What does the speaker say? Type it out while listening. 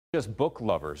Just book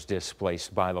lovers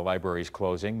displaced by the library's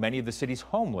closing. Many of the city's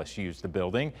homeless use the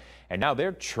building, and now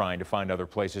they're trying to find other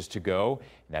places to go.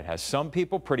 That has some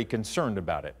people pretty concerned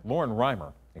about it. Lauren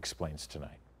Reimer explains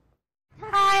tonight.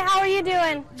 Hi, how are you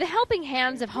doing? The helping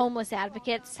hands of homeless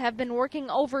advocates have been working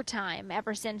overtime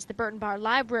ever since the Burton Barr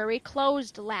Library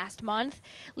closed last month,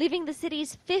 leaving the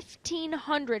city's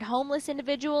 1,500 homeless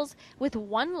individuals with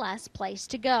one less place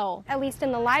to go. At least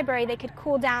in the library, they could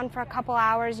cool down for a couple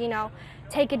hours,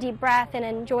 take a deep breath and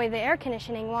enjoy the air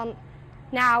conditioning. Well,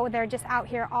 now they're just out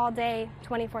here all day,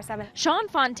 24/7. Sean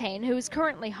Fontaine, who's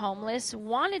currently homeless,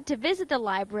 wanted to visit the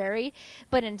library,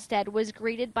 but instead was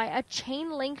greeted by a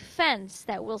chain-link fence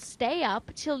that will stay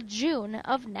up till June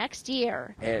of next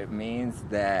year. It means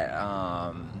that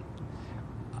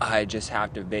I just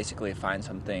have to basically find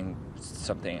something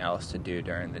else to do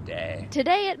during the day.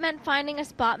 Today it meant finding a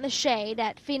spot in the shade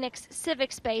at Phoenix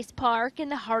Civic Space Park in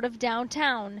the heart of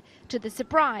downtown, to the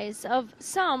surprise of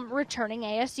some returning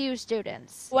ASU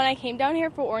students. When I came down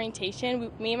here for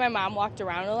orientation, me and my mom walked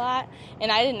around a lot,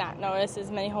 and I did not notice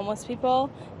as many homeless people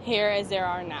here as there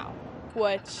are now,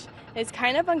 which is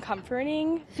kind of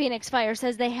uncomforting. Phoenix Fire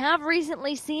says they have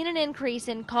recently seen an increase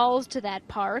in calls to that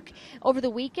park. Over the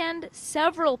weekend,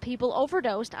 several people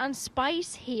overdosed on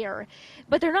spice here,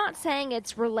 but they're not saying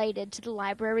it's related to the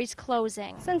library's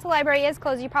closing. Since the library is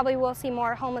closed, you probably will see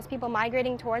more homeless people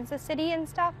migrating towards the city and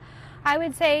stuff. I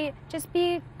would say just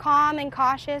be calm and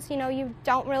cautious. You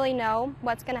don't really know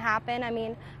what's going to happen.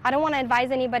 I don't want to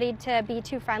advise anybody to be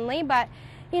too friendly, but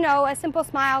a simple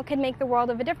smile could make the world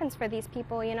of a difference for these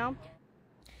people,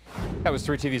 That was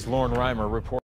 3TV's Lauren Reimer reporting.